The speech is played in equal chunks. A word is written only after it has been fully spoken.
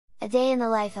A day in the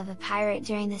life of a pirate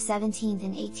during the 17th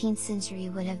and 18th century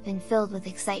would have been filled with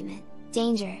excitement,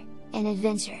 danger, and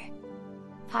adventure.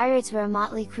 Pirates were a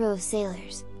motley crew of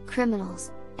sailors,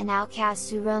 criminals, and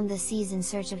outcasts who roamed the seas in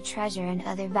search of treasure and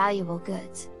other valuable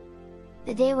goods.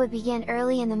 The day would begin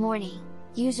early in the morning,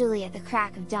 usually at the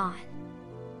crack of dawn.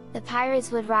 The pirates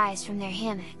would rise from their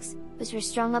hammocks, which were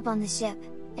strung up on the ship,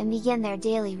 and begin their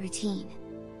daily routine.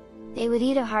 They would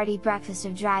eat a hearty breakfast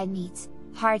of dried meats,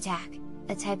 hardtack,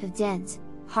 a type of dense,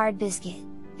 hard biscuit,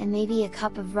 and maybe a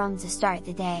cup of rum to start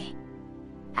the day.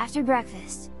 After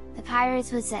breakfast, the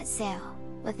pirates would set sail,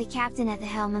 with the captain at the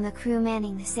helm and the crew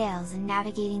manning the sails and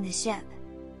navigating the ship.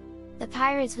 The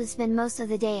pirates would spend most of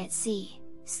the day at sea,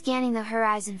 scanning the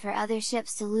horizon for other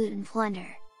ships to loot and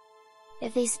plunder.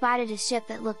 If they spotted a ship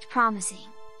that looked promising,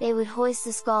 they would hoist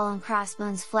the skull and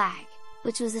crossbones flag,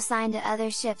 which was a sign to other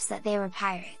ships that they were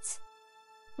pirates.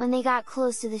 When they got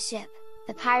close to the ship,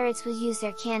 the pirates would use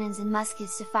their cannons and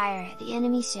muskets to fire at the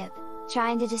enemy ship,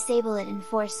 trying to disable it and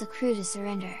force the crew to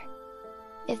surrender.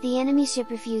 If the enemy ship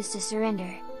refused to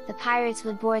surrender, the pirates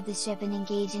would board the ship and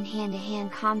engage in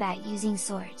hand-to-hand combat using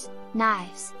swords,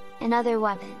 knives, and other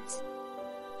weapons.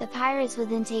 The pirates would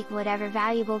then take whatever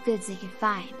valuable goods they could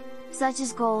find, such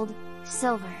as gold,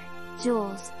 silver,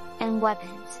 jewels, and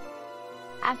weapons.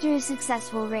 After a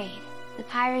successful raid, the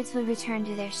pirates would return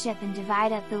to their ship and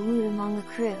divide up the loot among the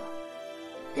crew.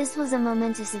 This was a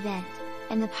momentous event,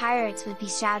 and the pirates would be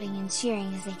shouting and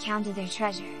cheering as they counted their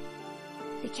treasure.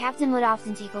 The captain would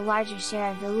often take a larger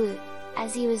share of the loot,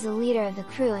 as he was the leader of the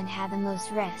crew and had the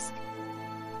most risk.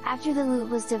 After the loot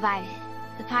was divided,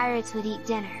 the pirates would eat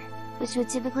dinner, which would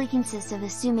typically consist of a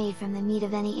stew made from the meat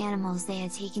of any animals they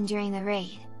had taken during the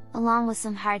raid, along with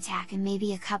some hardtack and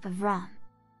maybe a cup of rum.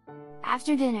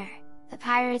 After dinner, the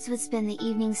pirates would spend the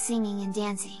evening singing and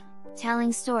dancing,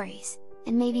 telling stories,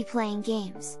 and maybe playing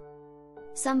games.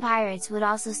 Some pirates would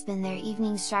also spend their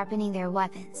evenings sharpening their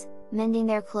weapons, mending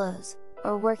their clothes,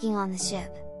 or working on the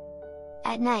ship.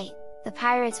 At night, the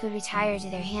pirates would retire to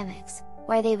their hammocks,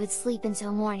 where they would sleep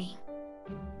until morning.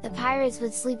 The pirates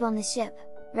would sleep on the ship,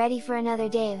 ready for another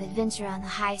day of adventure on the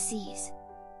high seas.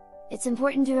 It's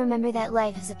important to remember that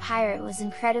life as a pirate was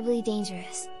incredibly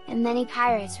dangerous, and many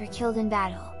pirates were killed in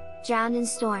battle, drowned in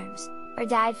storms, or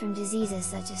died from diseases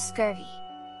such as scurvy.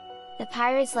 The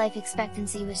pirates' life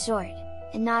expectancy was short,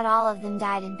 and not all of them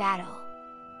died in battle.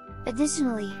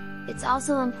 Additionally, it's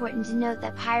also important to note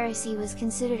that piracy was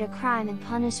considered a crime and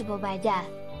punishable by death,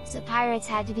 so pirates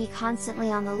had to be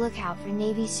constantly on the lookout for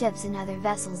Navy ships and other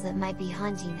vessels that might be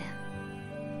hunting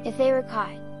them. If they were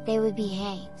caught, they would be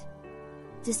hanged.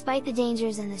 Despite the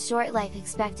dangers and the short life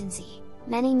expectancy,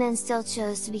 many men still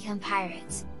chose to become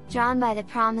pirates, drawn by the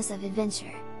promise of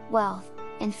adventure, wealth,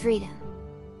 and freedom.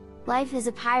 Life as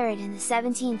a pirate in the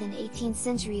 17th and 18th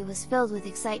century was filled with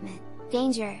excitement,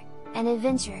 danger, and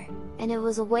adventure, and it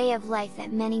was a way of life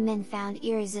that many men found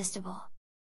irresistible.